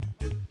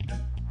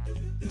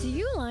Do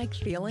you like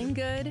feeling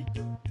good?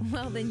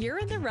 Well, then you're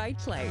in the right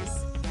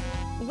place.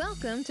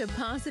 Welcome to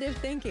Positive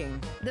Thinking,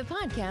 the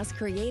podcast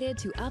created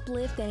to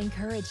uplift and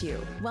encourage you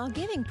while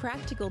giving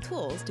practical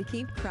tools to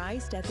keep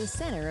Christ at the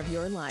center of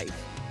your life.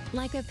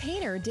 Like a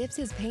painter dips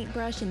his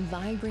paintbrush in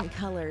vibrant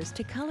colors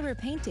to color a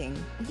painting,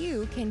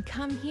 you can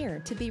come here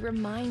to be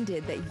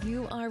reminded that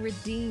you are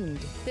redeemed,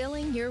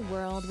 filling your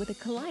world with a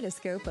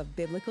kaleidoscope of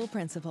biblical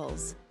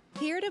principles.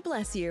 Here to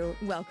bless you,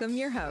 welcome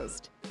your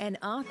host, an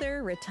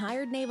author,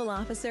 retired naval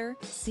officer,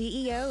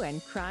 CEO,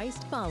 and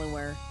Christ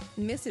follower,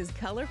 Mrs.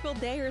 Colorful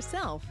Day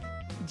herself,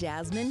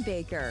 Jasmine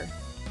Baker.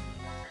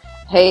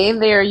 Hey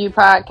there, you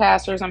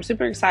podcasters. I'm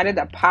super excited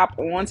to pop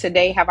on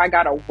today. Have I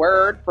got a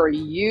word for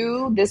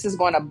you? This is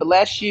going to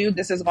bless you.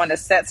 This is going to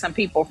set some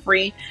people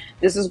free.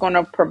 This is going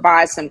to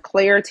provide some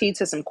clarity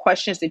to some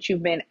questions that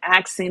you've been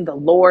asking the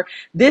Lord.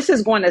 This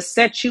is going to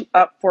set you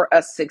up for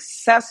a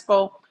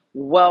successful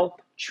wealth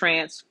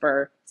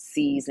transfer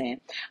season.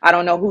 I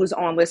don't know who's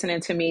on listening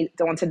to me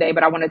on today,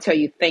 but I want to tell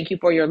you, thank you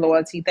for your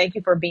loyalty. Thank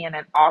you for being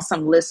an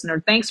awesome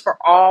listener. Thanks for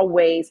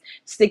always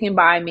sticking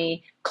by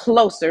me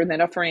closer than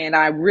a friend.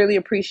 I really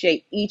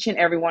appreciate each and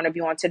every one of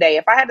you on today.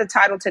 If I had to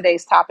title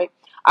today's topic,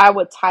 I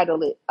would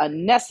title it A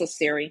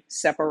Necessary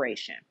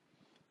Separation.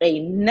 A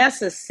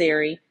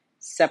Necessary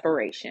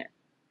Separation.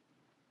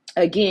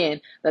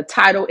 Again, the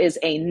title is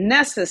A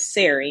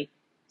Necessary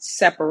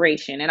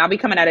Separation. And I'll be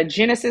coming out of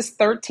Genesis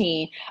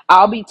 13.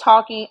 I'll be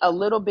talking a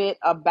little bit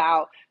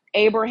about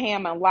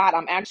Abraham and Lot.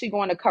 I'm actually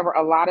going to cover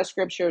a lot of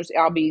scriptures.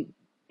 I'll be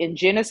in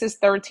Genesis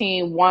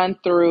 13, 1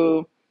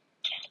 through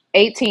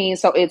 18.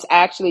 So it's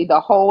actually the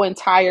whole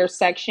entire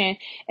section.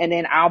 And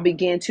then I'll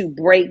begin to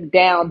break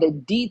down the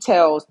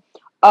details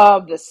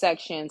of the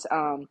sections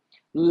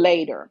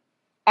later.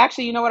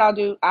 Actually, you know what I'll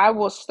do? I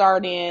will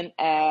start in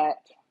at,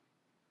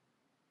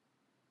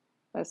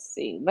 let's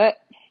see,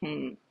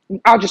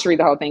 I'll just read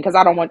the whole thing because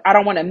I don't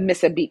want to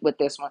miss a beat with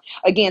this one.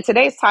 Again,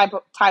 today's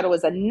title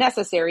is A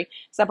Necessary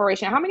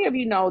Separation. How many of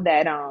you know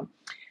that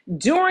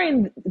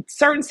during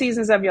certain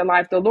seasons of your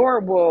life, the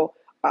Lord will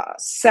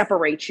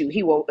separate you.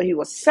 He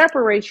will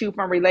separate you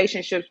from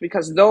relationships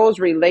because those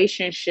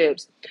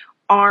relationships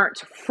aren't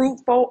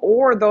fruitful,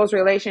 or those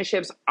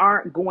relationships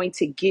aren't going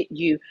to get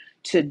you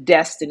to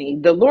destiny.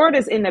 The Lord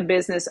is in the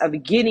business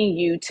of getting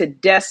you to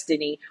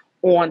destiny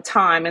on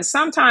time. And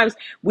sometimes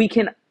we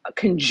can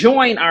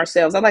conjoin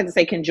ourselves. I like to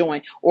say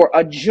conjoin or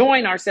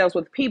adjoin ourselves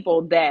with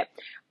people that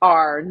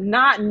are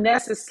not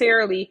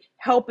necessarily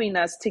helping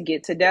us to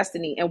get to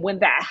destiny. And when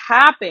that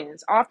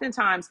happens,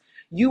 oftentimes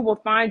you will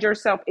find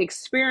yourself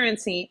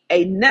experiencing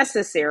a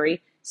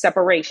necessary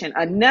separation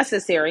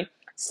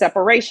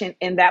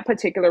in that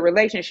particular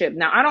relationship.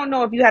 Now, I don't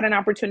know if you had an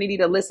opportunity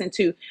to listen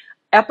to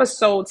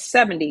episode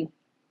 70,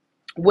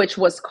 which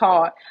was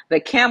called The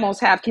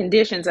Camels Have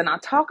Conditions. And I'll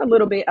talk a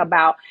little bit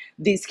about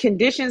these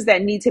conditions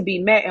that need to be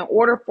met in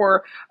order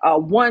for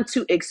one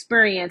to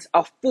experience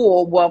a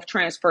full wealth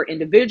transfer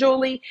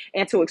individually,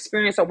 and to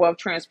experience a wealth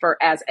transfer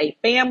as a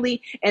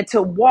family, and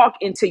to walk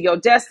into your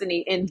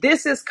destiny. And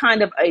this is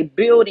kind of a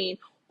building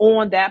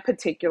on that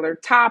particular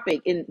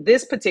topic in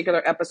this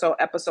particular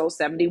episode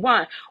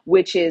 71,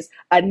 which is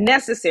a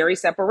necessary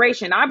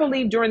separation. I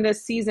believe during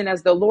this season,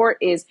 as the Lord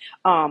is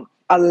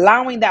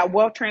allowing that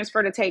wealth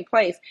transfer to take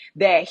place,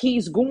 that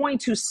he's going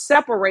to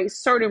separate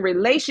certain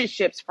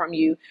relationships from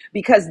you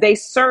because they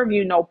serve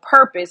you no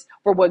purpose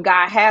for what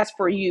God has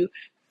for you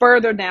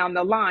further down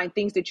the line,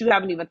 things that you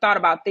haven't even thought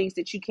about, things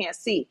that you can't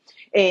see.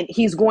 And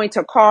he's going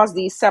to cause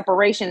these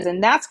separations.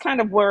 And that's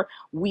kind of where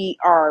we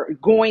are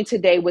going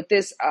today with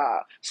this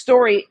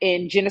story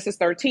in Genesis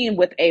 13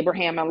 with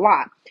Abraham and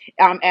Lot.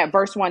 At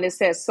verse 1, it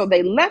says, so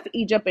they left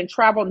Egypt and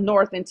traveled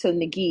north into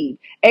Negev,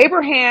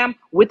 Abraham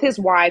with his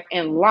wife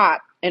and Lot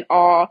and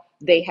all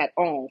they had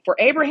owned. For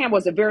Abraham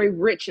was a very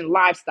rich in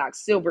livestock,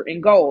 silver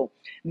and gold.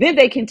 Then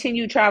they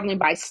continued traveling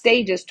by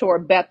stages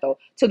toward Bethel,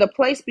 to the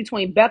place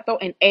between Bethel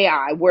and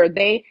Ai, where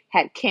they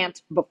had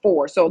camped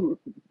before. So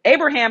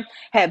Abraham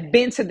had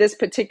been to this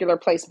particular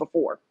place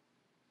before.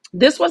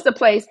 This was the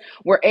place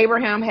where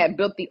Abraham had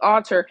built the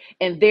altar,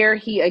 and there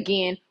he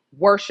again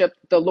worshiped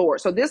the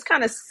Lord. So this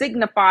kind of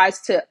signifies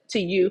to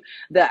you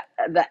the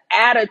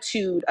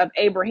attitude of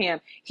Abraham.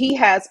 He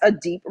has a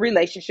deep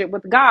relationship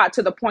with God,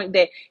 to the point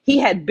that he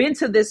had been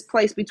to this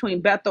place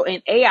between Bethel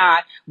and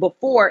Ai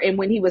before, and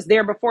when he was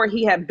there before,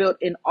 he had built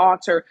an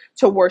altar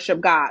to worship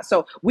God.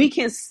 So we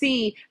can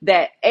see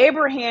that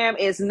Abraham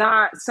is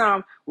not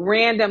some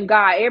random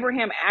guy.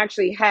 Abraham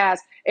actually has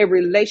a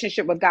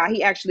relationship with God.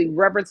 He actually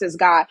reverences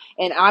God.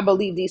 And I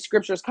believe these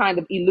scriptures kind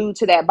of allude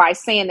to that by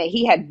saying that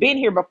he had been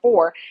here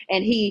before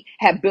and he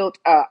had built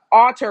an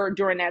altar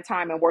during that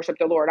time and worshiped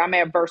the Lord. I'm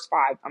at verse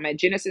 5. I'm at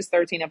Genesis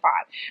 13 and 5.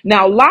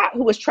 Now, Lot,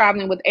 who was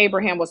traveling with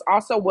Abraham, was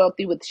also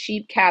wealthy with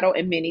sheep, cattle,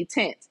 and many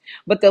tents.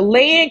 But the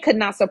land could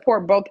not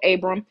support both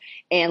Abram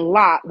and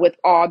Lot with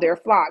all their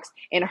flocks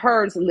and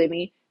herds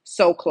living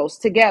so close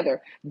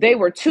together. They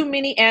were too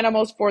many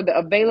animals for the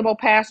available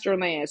pasture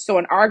land. So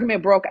an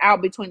argument broke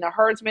out between the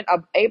herdsmen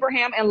of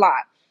Abraham and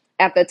Lot.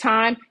 At the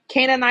time,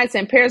 Canaanites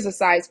and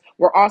Perizzites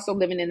were also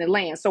living in the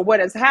land. So what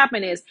has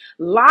happened is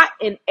Lot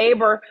and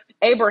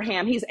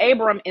Abraham, he's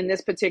Abram in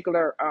this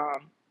particular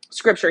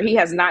scripture. He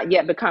has not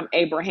yet become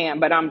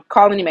Abraham, but I'm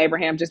calling him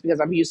Abraham just because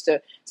I'm used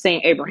to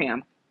saying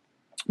Abraham.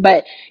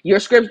 But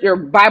your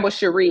Bible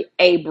should read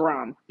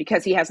Abram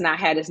because he has not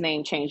had his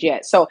name changed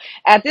yet. So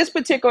at this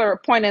particular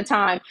point in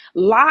time,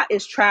 Lot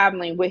is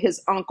traveling with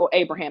his uncle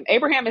Abraham.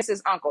 Abraham is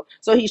his uncle.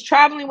 So he's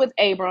traveling with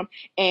Abram,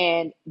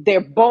 and they're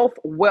both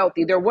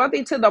wealthy. They're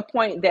wealthy to the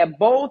point that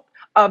both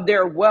of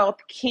their wealth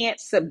can't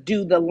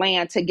subdue the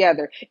land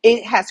together.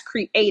 It has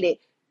created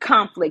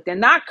conflict, and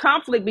not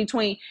conflict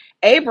between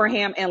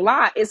Abraham and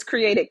Lot. It's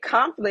created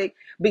conflict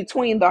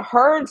between the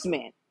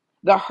herdsmen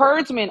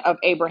of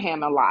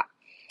Abraham and Lot.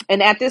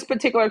 And at this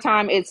particular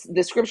time, it's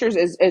the scriptures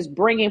is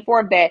bringing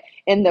forth that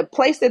in the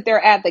place that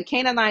they're at, the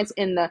Canaanites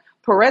and the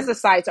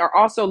Perizzites are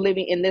also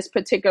living in this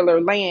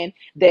particular land,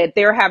 that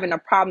they're having a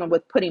problem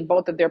with putting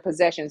both of their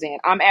possessions in.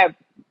 I'm at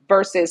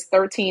verses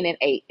 13 and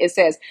 8. It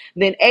says,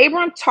 then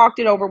Abram talked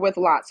it over with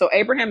Lot. So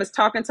Abraham is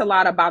talking to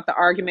Lot about the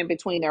argument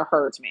between their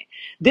herdsmen.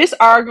 This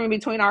argument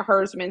between our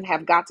herdsmen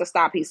have got to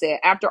stop, he said.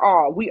 After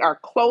all, we are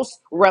close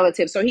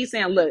relatives. So he's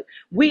saying, look,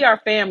 we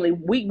are family.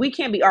 We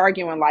can't be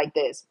arguing like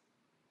this.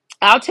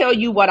 I'll tell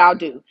you what I'll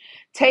do.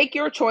 Take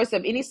your choice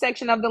of any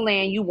section of the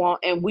land you want,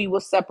 and we will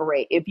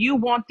separate. If you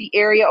want the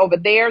area over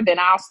there, then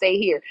I'll stay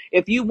here.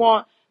 If you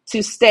want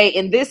to stay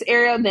in this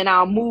area, then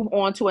I'll move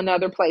on to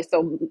another place.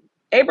 So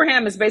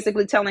Abraham is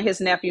basically telling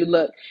his nephew,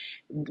 look,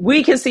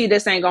 we can see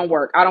this ain't gonna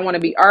work. I don't want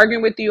to be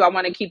arguing with you. I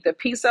want to keep the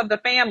peace of the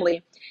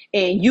family,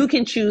 and you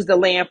can choose the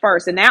land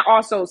first. And that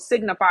also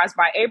signifies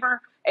by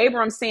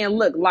Abram saying,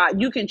 look, Lot,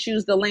 you can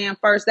choose the land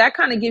first. That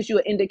kind of gives you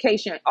an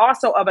indication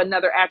also of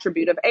another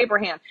attribute of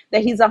Abraham,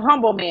 that he's a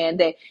humble man,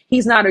 that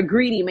he's not a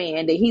greedy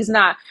man, that he's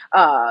not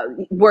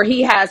where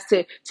he has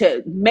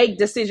to make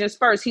decisions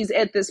first. He's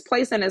at this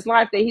place in his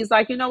life that he's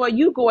like, you know what,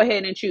 you go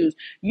ahead and choose.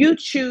 You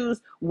choose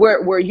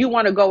where you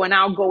want to go, and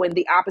I'll go in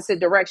the opposite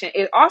direction.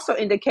 It also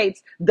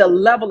indicates the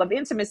level of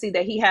intimacy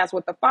that he has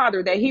with the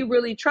Father, that he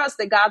really trusts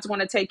that God's going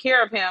to take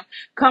care of him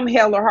come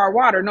hell or high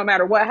water. No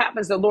matter what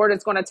happens, the Lord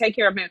is going to take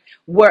care of him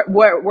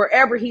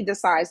wherever he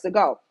decides to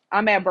go.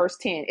 I'm at verse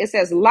 10. It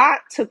says,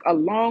 Lot took a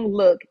long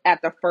look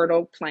at the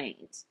fertile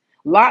plains.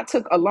 Lot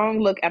took a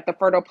long look at the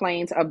fertile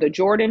plains of the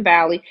Jordan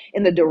Valley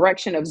in the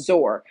direction of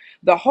Zoar.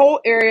 The whole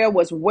area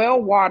was well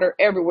watered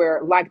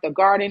everywhere, like the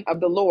garden of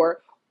the Lord,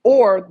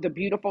 or the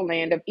beautiful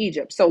land of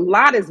Egypt. So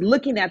Lot is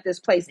looking at this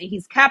place, and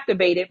he's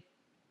captivated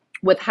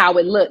with how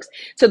it looks,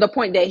 to the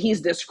point that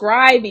he's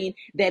describing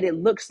that it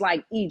looks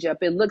like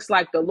Egypt. It looks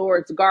like the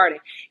Lord's garden.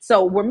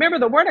 So remember,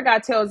 the word of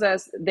God tells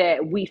us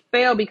that we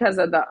fail because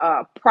of the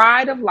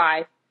pride of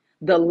life,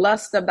 the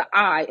lust of the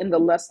eye, and the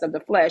lust of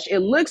the flesh. It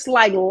looks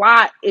like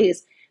Lot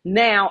is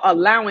now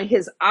allowing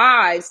his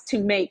eyes to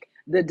make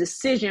the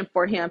decision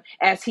for him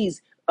as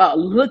he's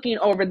looking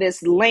over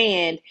this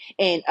land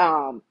and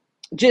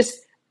just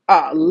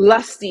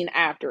lusting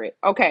after it.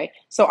 Okay,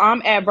 so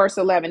I'm at verse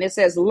 11. It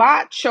says,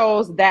 Lot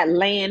chose that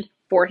land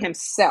for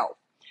himself.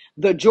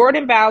 The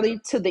Jordan Valley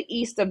to the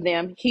east of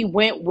them, he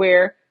went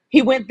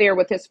there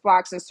with his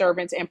flocks and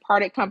servants, and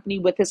parted company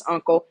with his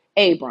uncle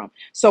Abram.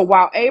 So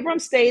while Abram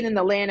stayed in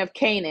the land of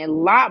Canaan,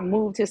 Lot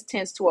moved his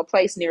tents to a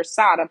place near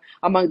Sodom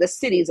among the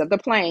cities of the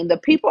plain. The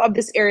people of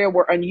this area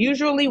were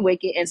unusually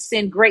wicked and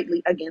sinned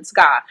greatly against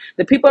God.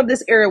 The people of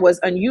this area was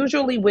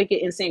unusually wicked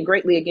and sinned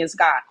greatly against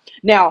God.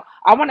 Now,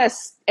 I want to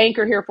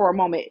anchor here for a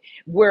moment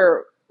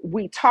where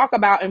we talk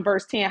about in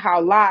verse 10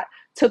 how Lot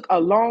took a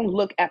long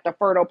look at the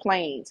fertile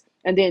plains.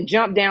 And then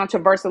jump down to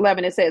verse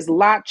 11. It says,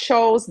 Lot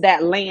chose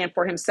that land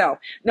for himself.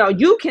 Now,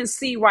 you can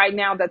see right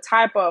now the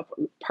type of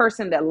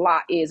person that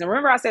Lot is. And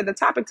remember, I said the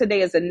topic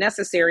today is a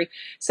necessary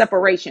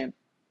separation.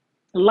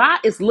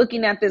 Lot is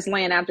looking at this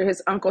land after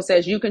his uncle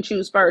says, you can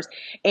choose first.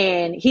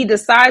 And he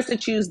decides to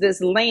choose this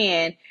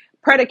land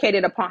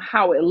predicated upon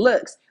how it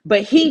looks.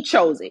 But he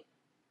chose it.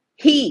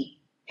 He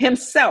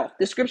himself.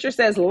 The scripture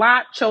says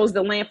Lot chose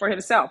the land for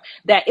himself.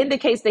 That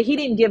indicates that he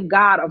didn't give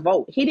God a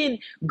vote. He didn't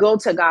go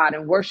to God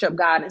and worship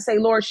God and say,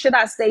 Lord, should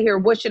I stay here?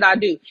 What should I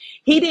do?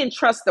 He didn't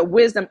trust the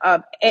wisdom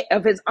of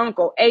his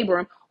uncle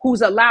Abram,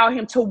 who's allowed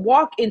him to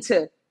walk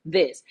into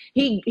this.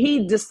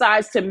 He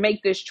decides to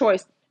make this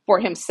choice for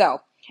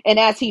himself. And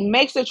as he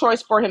makes the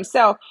choice for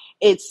himself,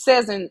 it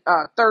says in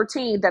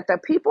 13 that the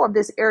people of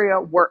this area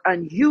were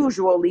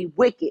unusually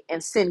wicked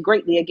and sinned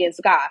greatly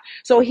against God.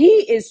 So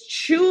he is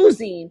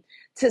choosing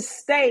to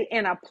stay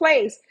in a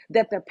place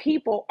that the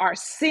people are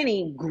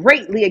sinning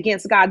greatly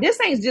against God. This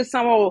ain't just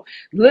some old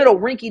little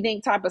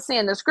rinky-dink type of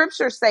sin. The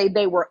scriptures say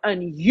they were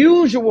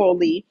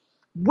unusually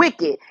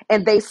wicked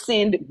and they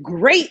sinned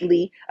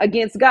greatly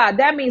against God.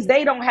 That means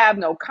they don't have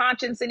no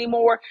conscience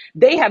anymore.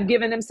 They have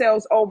given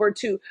themselves over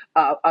to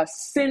a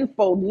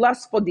sinful,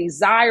 lustful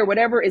desire,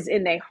 whatever is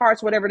in their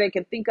hearts, whatever they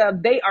can think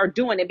of, they are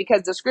doing it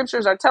because the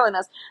scriptures are telling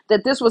us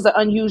that this was an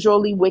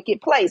unusually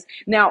wicked place.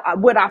 Now,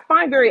 what I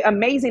find very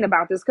amazing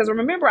about this, because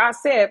remember I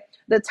said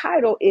the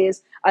title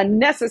is a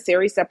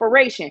necessary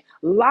separation.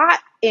 Lot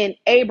and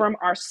Abram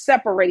are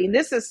separating.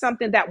 This is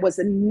something that was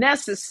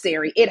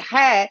necessary. It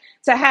had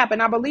to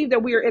happen. I believe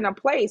that we are in a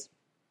place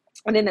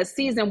and in a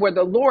season where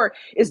the Lord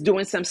is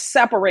doing some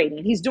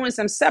separating. He's doing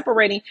some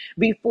separating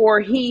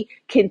before he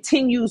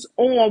continues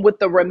on with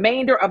the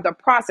remainder of the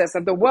process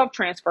of the wealth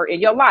transfer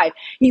in your life.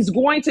 He's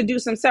going to do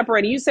some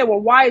separating. You say, well,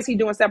 why is he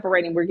doing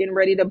separating? We're getting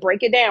ready to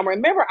break it down.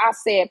 Remember, I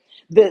said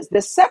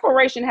the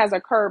separation has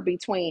occurred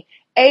between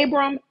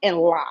Abram and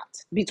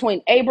Lot,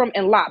 between Abram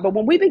and Lot. But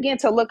when we begin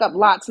to look up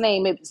Lot's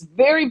name, it's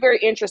very, very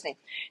interesting.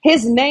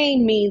 His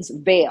name means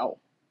veil.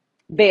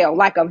 Veil,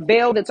 like a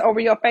veil that's over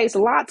your face.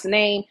 Lot's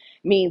name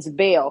means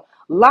veil.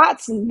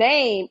 Lot's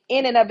name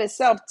in and of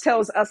itself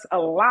tells us a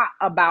lot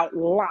about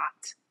Lot.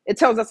 It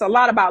tells us a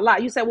lot about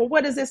Lot. You say, well,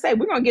 what does it say?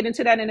 We're going to get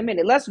into that in a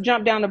minute. Let's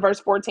jump down to verse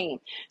 14.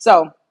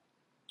 So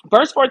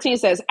verse 14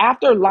 says,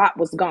 after Lot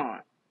was gone,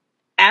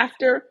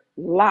 after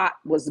Lot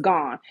was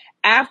gone,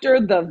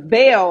 after the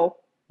veil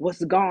was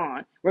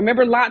gone.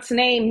 Remember, Lot's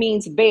name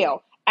means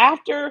veil.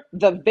 After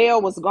the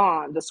veil was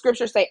gone, the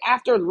scriptures say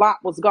after Lot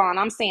was gone.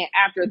 I'm saying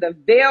after the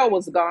veil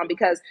was gone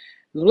because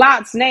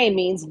Lot's name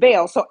means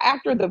veil. So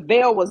after the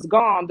veil was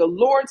gone, the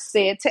Lord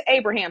said to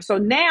Abraham. So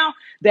now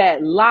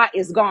that Lot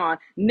is gone,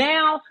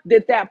 now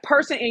that that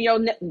person in your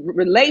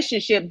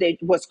relationship that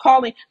was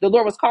calling, the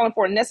Lord was calling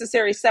for a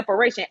necessary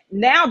separation.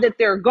 Now that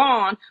they're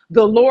gone,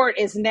 the Lord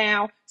is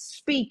now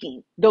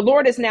speaking. The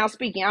Lord is now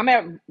speaking. I'm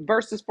at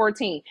verses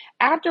 14.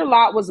 After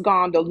Lot was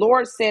gone, the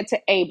Lord said to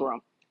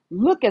Abram,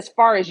 look as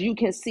far as you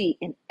can see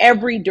in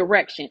every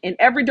direction, in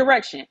every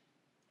direction.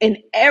 In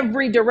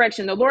every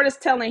direction. The Lord is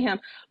telling him,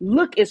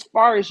 look as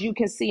far as you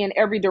can see in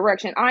every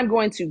direction. I'm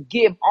going to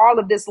give all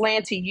of this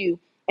land to you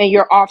and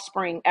your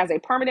offspring as a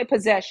permanent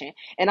possession.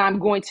 And I'm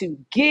going to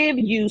give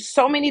you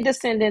so many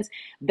descendants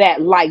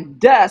that like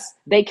dust,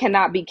 they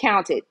cannot be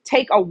counted.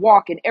 Take a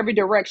walk in every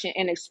direction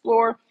and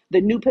explore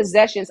the new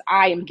possessions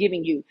I am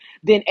giving you.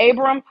 Then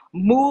Abram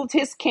moved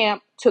his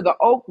camp to the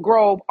oak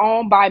grove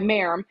owned by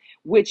Mamre,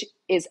 which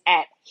is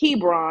at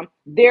Hebron.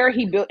 There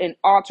he built an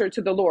altar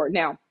to the Lord.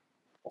 Now,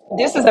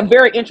 this is a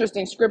very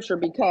interesting scripture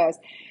because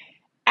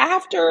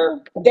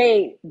after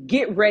they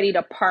get ready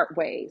to part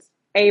ways,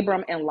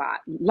 Abram and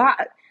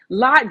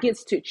Lot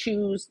gets to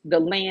choose the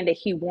land that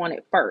he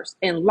wanted first.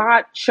 And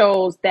Lot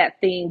chose that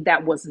thing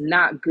that was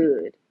not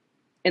good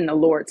in the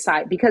Lord's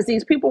sight because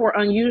these people were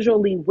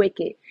unusually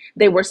wicked.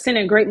 They were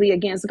sinning greatly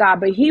against God,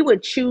 but he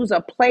would choose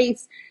a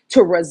place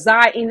to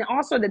reside and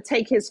also to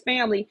take his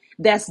family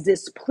that's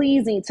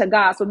displeasing to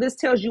God. So this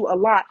tells you a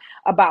lot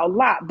about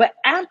Lot. But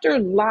after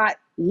Lot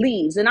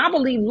leaves, and I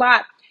believe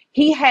Lot,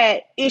 he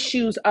had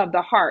issues of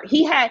the heart.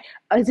 He had,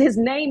 his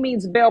name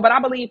means veil, but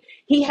I believe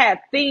he had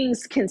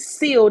things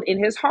concealed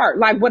in his heart.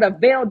 Like what a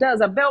veil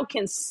does. A veil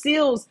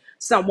conceals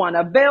someone.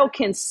 A veil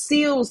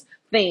conceals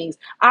things.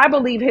 I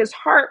believe his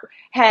heart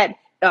had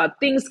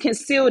things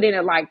concealed in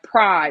it, like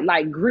pride,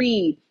 like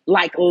greed,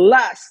 like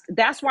lust.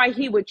 That's why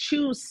he would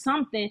choose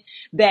something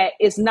that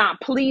is not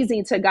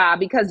pleasing to God,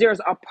 because there's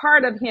a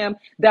part of him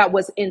that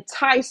was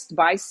enticed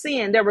by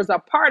sin. There was a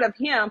part of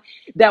him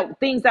that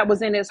things that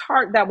was in his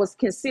heart that was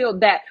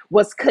concealed, that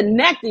was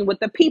connecting with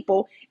the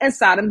people in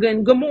Sodom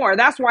and Gomorrah.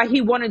 That's why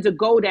he wanted to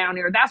go down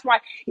there. That's why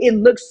it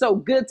looked so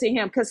good to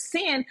him, because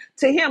sin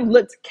to him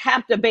looked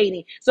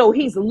captivating. So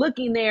he's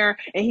looking there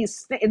and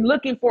he's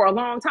looking for a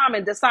long time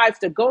and decides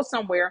to go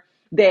somewhere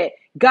that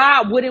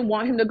God wouldn't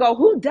want him to go.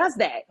 Who does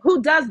that?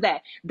 Who does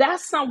that?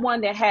 That's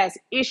someone that has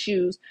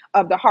issues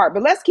of the heart.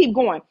 But let's keep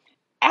going.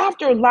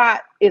 After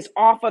Lot is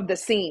off of the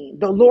scene,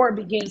 the Lord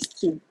begins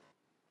to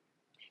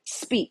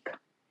speak.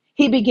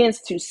 He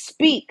begins to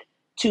speak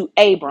to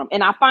Abram.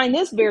 And I find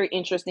this very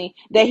interesting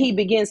that he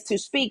begins to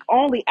speak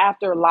only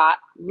after Lot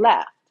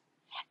left,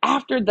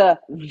 after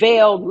the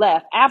veil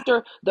left,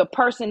 after the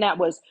person that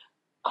was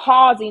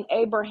causing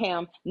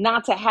Abraham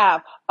not to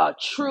have a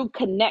true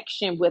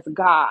connection with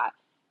God,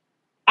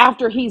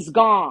 after he's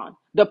gone,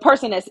 the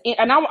person that's in,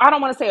 and I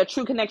don't want to say a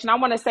true connection. I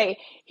want to say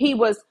he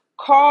was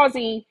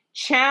causing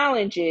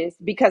challenges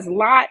because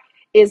Lot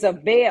is a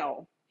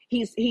veil.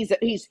 He's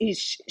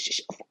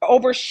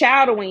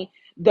overshadowing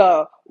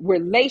the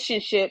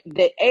relationship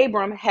that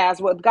Abram has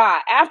with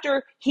God.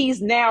 After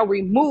he's now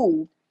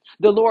removed,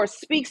 the Lord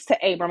speaks to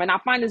Abram. And I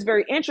find this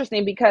very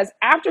interesting because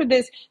after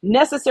this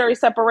necessary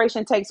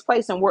separation takes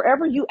place, and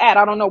wherever you at,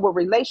 I don't know what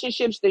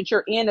relationships that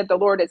you're in that the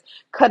Lord is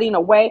cutting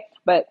away,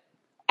 but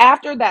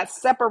after that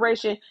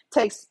separation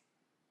takes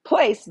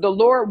place, the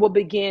Lord will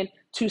begin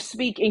to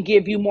speak and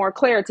give you more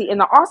clarity. And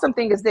the awesome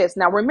thing is this.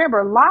 Now,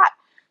 remember, Lot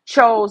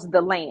chose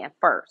the land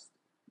first.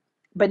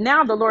 But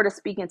now the Lord is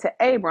speaking to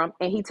Abram,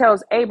 and he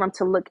tells Abram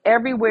to look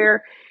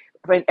everywhere,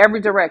 in every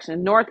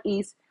direction,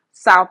 northeast,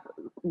 south,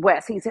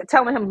 west. He's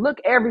telling him, look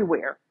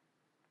everywhere.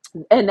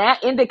 And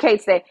that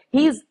indicates that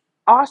he's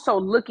also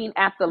looking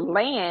at the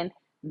land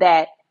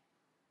that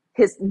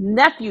his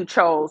nephew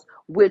chose,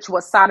 which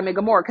was Sodom and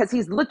Gomorrah, because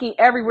he's looking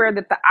everywhere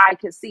that the eye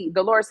can see.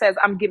 The Lord says,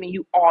 I'm giving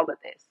you all of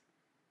this.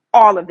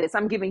 All of this.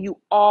 I'm giving you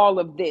all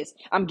of this.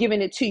 I'm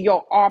giving it to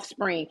your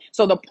offspring.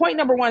 So the point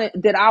number one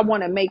that I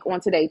want to make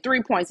on today,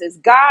 3 points, is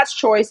God's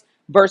choice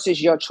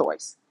versus your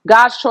choice.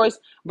 God's choice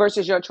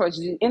versus your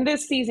choice. In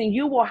this season,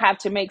 you will have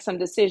to make some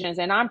decisions,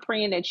 and I'm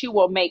praying that you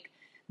will make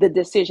the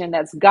decision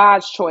that's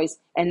God's choice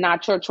and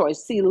not your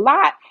choice. See,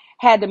 Lot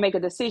had to make a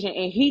decision,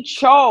 and he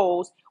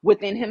chose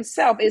within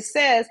himself. It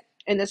says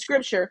in the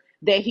scripture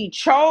that he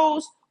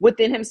chose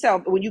within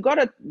himself. When you go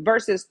to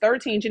verses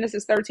 13,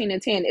 Genesis 13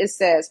 and 10, it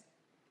says,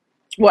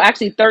 well,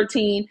 actually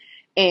 13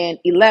 and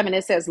 11,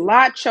 it says,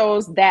 Lot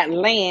chose that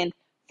land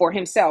for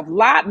himself.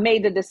 Lot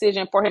made the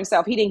decision for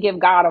himself. He didn't give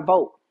God a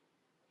vote.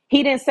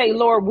 He didn't say,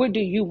 Lord, what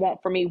do you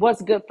want for me?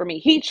 What's good for me?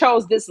 He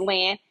chose this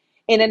land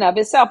in and of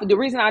itself. The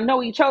reason I know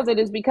he chose it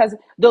is because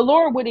the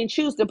Lord wouldn't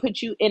choose to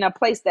put you in a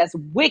place that's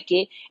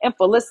wicked and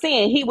full of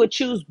sin. He would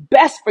choose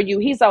best for you.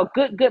 He's a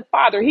good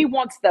father. He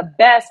wants the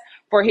best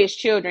for his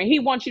children. He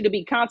wants you to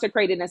be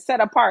consecrated and set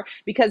apart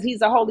because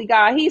he's a holy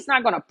God. He's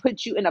not going to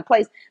put you in a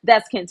place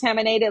that's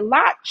contaminated.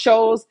 Lot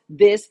chose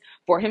this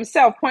for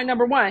himself. Point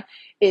number one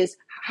is,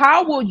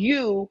 how will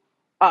you,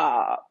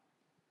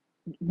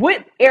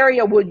 what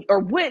area would, or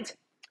what,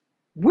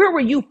 where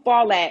will you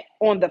fall at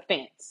on the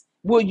fence?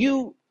 Will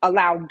you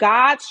allow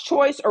God's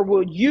choice, or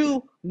will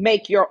you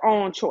make your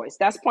own choice?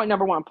 That's point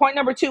number one. Point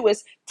number two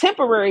is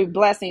temporary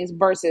blessings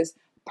versus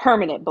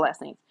permanent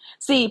blessings.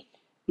 See,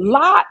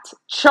 Lot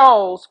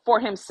chose for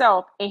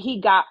himself, and he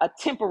got a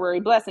temporary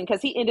blessing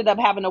because he ended up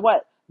having to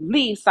what?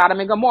 Leave Sodom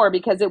and Gomorrah,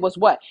 because it was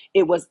what?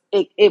 It was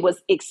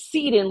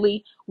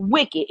exceedingly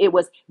wicked. It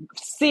was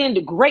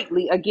sinned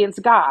greatly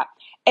against God.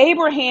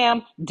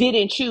 Abraham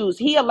didn't choose.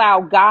 He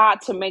allowed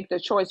God to make the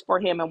choice for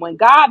him. And when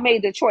God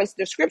made the choice,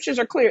 the scriptures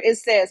are clear. It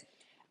says,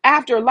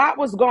 after Lot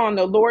was gone,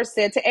 the Lord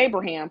said to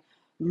Abraham,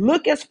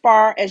 look as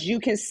far as you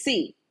can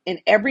see in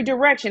every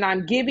direction.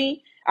 I'm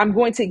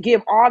going to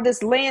give all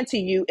this land to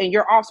you and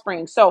your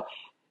offspring. So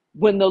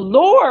when the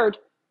Lord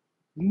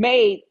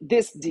made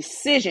this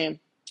decision,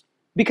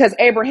 because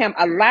Abraham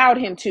allowed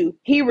him to,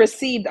 he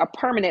received a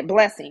permanent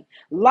blessing.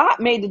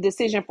 Lot made the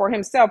decision for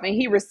himself, and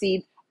he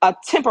received a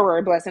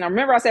temporary blessing. Now,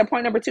 remember I said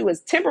point number two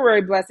is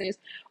temporary blessings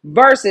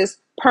versus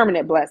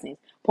permanent blessings.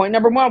 Point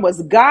number one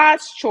was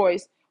God's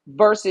choice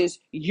versus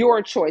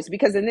your choice.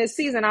 Because in this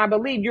season, I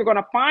believe you're going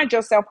to find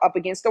yourself up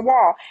against the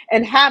wall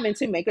and having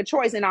to make a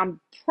choice. And I'm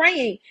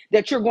praying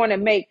that you're going to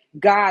make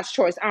God's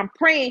choice. I'm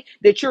praying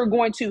that you're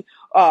going to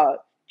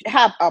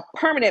have a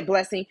permanent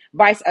blessing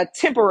versus a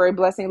temporary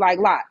blessing like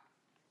Lot.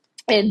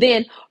 And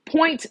then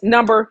point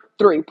number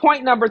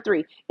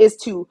three is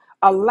to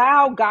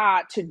allow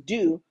God to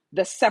do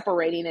the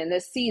separating in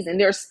this season.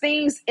 There's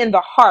things in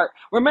the heart.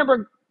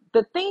 Remember,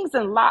 the things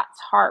in Lot's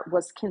heart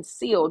was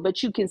concealed,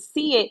 but you can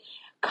see it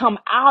come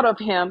out of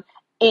him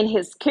in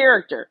his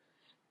character.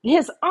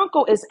 His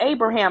uncle is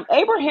Abraham.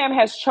 Abraham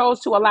has chose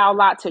to allow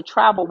Lot to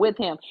travel with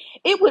him.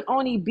 It would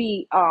only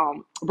be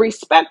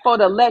respectful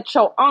to let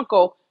your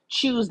uncle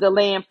choose the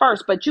land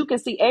first. But you can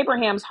see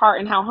Abraham's heart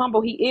and how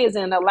humble he is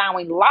in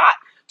allowing Lot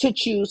to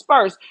choose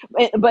first.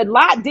 But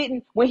Lot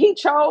didn't, when he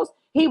chose,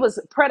 he was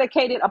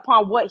predicated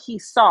upon what he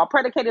saw,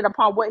 predicated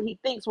upon what he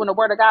thinks, when the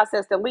word of God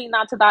says to lean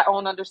not to thy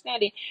own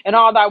understanding, and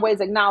all thy ways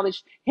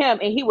acknowledge him,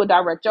 and he will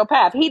direct your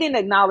path. He didn't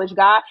acknowledge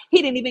God.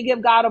 He didn't even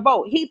give God a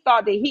vote. He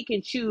thought that he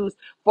can choose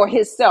for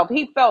himself.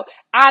 He felt,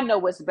 I know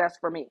what's best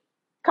for me.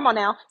 Come on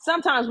now.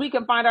 Sometimes we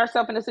can find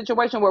ourselves in a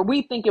situation where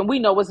we thinking we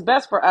know what's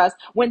best for us,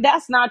 when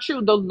that's not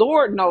true. The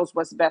Lord knows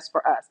what's best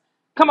for us.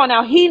 Come on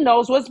now. He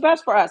knows what's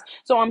best for us.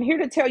 So I'm here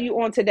to tell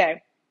you on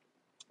today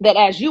that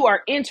as you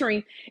are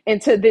entering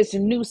into this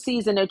new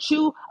season, that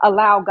you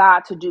allow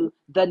God to do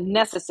the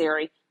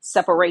necessary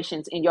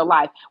separations in your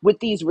life with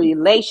these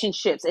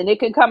relationships. And it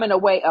can come in a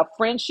way of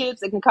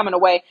friendships. It can come in a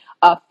way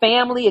of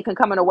family. It can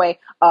come in a way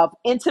of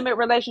intimate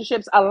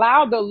relationships.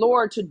 Allow the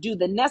Lord to do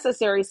the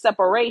necessary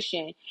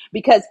separation,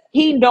 because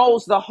he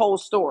knows the whole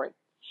story.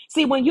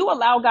 See, when you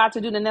allow God to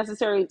do the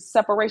necessary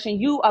separation,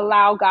 you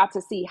allow God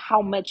to see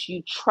how much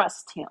you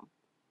trust him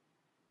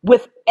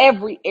with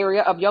every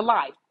area of your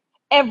life.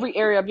 Every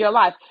area of your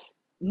life.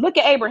 Look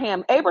at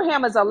Abraham.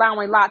 Abraham is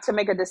allowing Lot to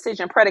make a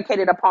decision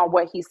predicated upon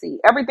what he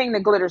sees. Everything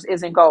that glitters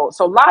isn't gold.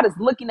 So Lot is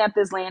looking at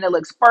this land. It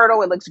looks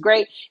fertile. It looks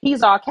great.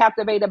 He's all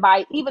captivated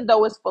by it, even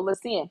though it's full of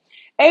sin.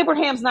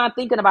 Abraham's not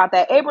thinking about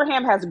that.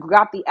 Abraham has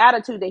got the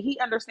attitude that he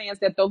understands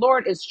that the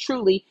Lord is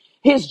truly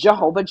his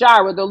Jehovah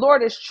Jireh. The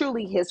Lord is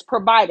truly his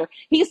provider.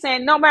 He's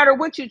saying, no matter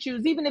what you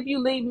choose, even if you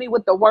leave me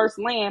with the worst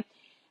land,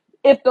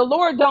 if the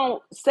Lord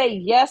don't say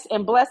yes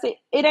and bless it,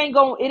 it ain't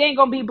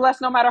gonna be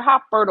blessed no matter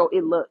how fertile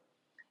it looks.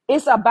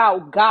 It's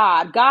about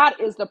God. God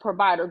is the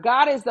provider.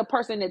 God is the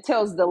person that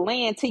tells the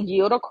land to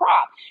yield a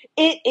crop.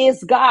 It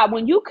is God.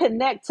 When you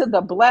connect to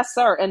the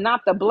blesser and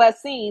not the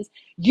blessings,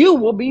 you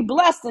will be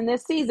blessed in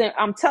this season.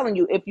 I'm telling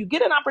you, if you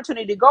get an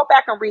opportunity to go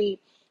back and read,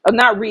 or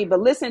not read,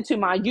 but listen to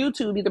my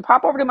YouTube, either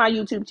pop over to my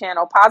YouTube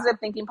channel, Positive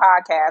Thinking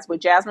Podcast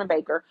with Jasmine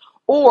Baker,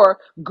 or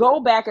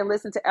go back and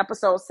listen to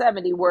episode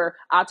 70, where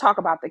I talk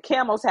about the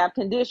camels have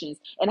conditions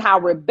and how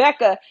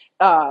Rebecca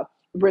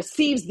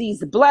receives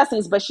these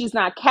blessings, but she's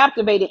not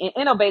captivated and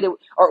innovated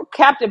or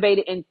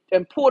captivated and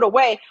pulled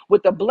away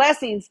with the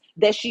blessings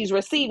that she's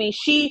receiving.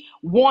 She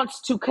wants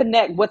to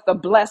connect with the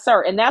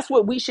blesser. And that's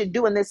what we should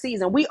do in this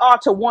season. We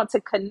ought to want to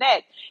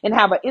connect and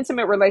have an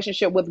intimate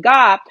relationship with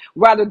God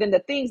rather than the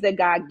things that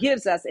God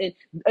gives us. And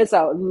it's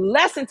a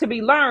lesson to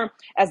be learned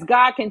as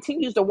God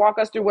continues to walk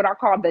us through what I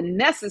call the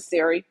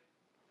necessary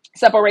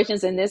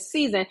separations in this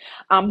season.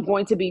 I'm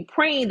going to be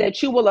praying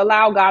that you will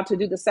allow God to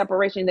do the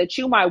separation, that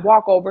you might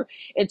walk over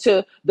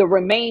into the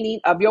remaining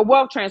of your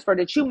wealth transfer,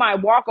 that you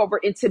might walk over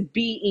into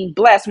being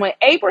blessed. When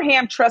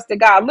Abraham trusted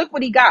God, look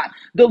what he got.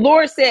 The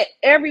Lord said,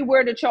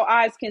 everywhere that your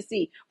eyes can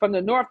see, from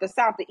the north, the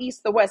south, the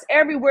east, the west,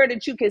 everywhere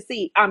that you can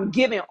see, I'm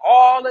giving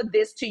all of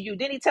this to you.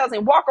 Then he tells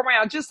him, walk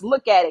around, just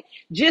look at it,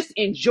 just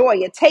enjoy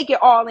it, take it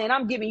all in.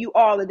 I'm giving you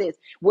all of this.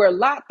 Where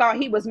Lot thought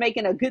he was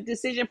making a good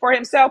decision for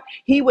himself,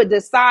 he would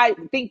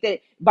think that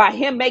by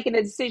him making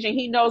a decision,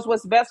 he knows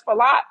what's best for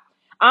Lot.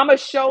 I'm going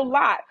to show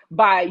Lot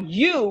by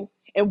you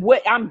and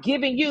what I'm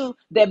giving you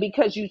that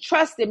because you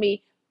trusted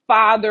me,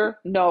 Father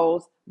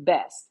knows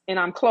best. And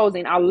I'm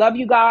closing. I love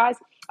you guys.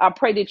 I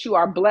pray that you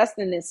are blessed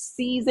in this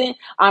season.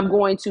 I'm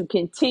going to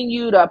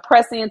continue to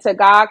press into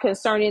God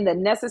concerning the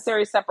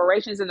necessary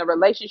separations in the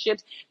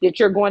relationships that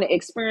you're going to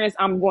experience.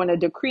 I'm going to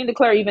decree and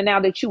declare even now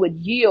that you would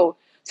yield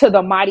to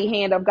the mighty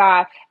hand of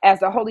God as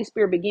the Holy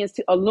Spirit begins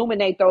to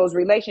illuminate those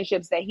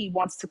relationships that he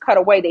wants to cut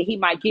away, that he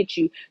might get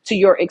you to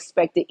your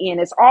expected end.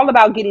 It's all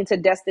about getting to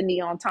destiny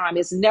on time.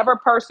 It's never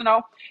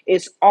personal.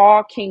 It's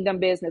all kingdom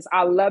business.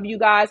 I love you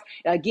guys.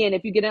 Again,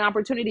 if you get an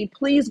opportunity,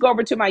 please go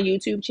over to my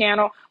YouTube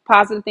channel,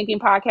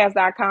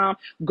 positivethinkingpodcast.com.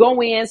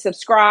 Go in,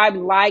 subscribe,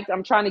 like.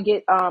 I'm trying to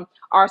get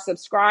our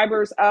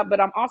subscribers up, but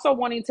I'm also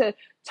wanting to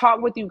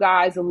talk with you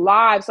guys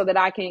live so that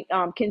I can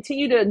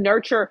continue to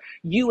nurture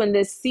you in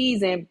this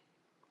season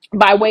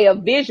by way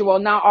of visual,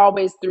 not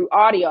always through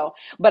audio.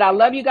 But I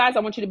love you guys. I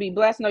want you to be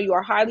blessed. Know you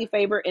are highly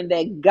favored and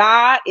that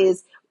God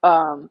is,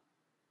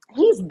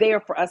 he's there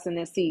for us in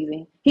this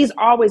season. He's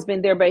always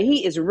been there, but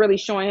he is really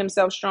showing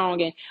himself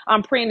strong. And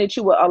I'm praying that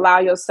you will allow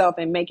yourself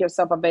and make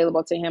yourself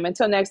available to him.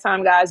 Until next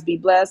time, guys, be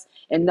blessed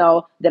and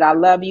know that I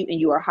love you and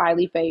you are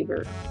highly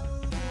favored.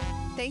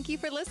 Thank you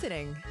for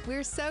listening.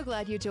 We're so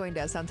glad you joined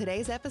us on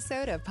today's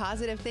episode of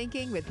Positive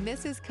Thinking with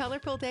Mrs.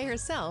 Colorful Day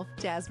herself,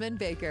 Jasmine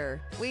Baker.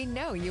 We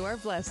know you are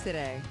blessed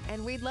today,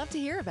 and we'd love to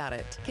hear about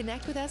it.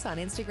 Connect with us on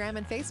Instagram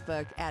and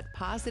Facebook at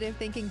Positive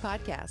Thinking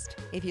Podcast.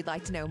 If you'd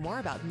like to know more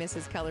about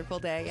Mrs. Colorful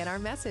Day and our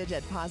message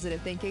at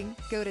Positive Thinking,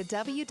 go to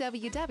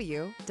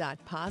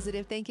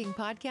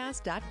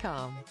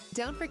www.positivethinkingpodcast.com.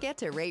 Don't forget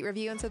to rate,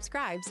 review, and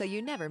subscribe so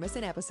you never miss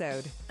an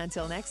episode.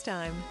 Until next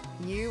time,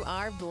 you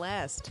are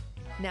blessed.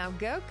 Now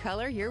go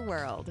color your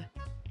world.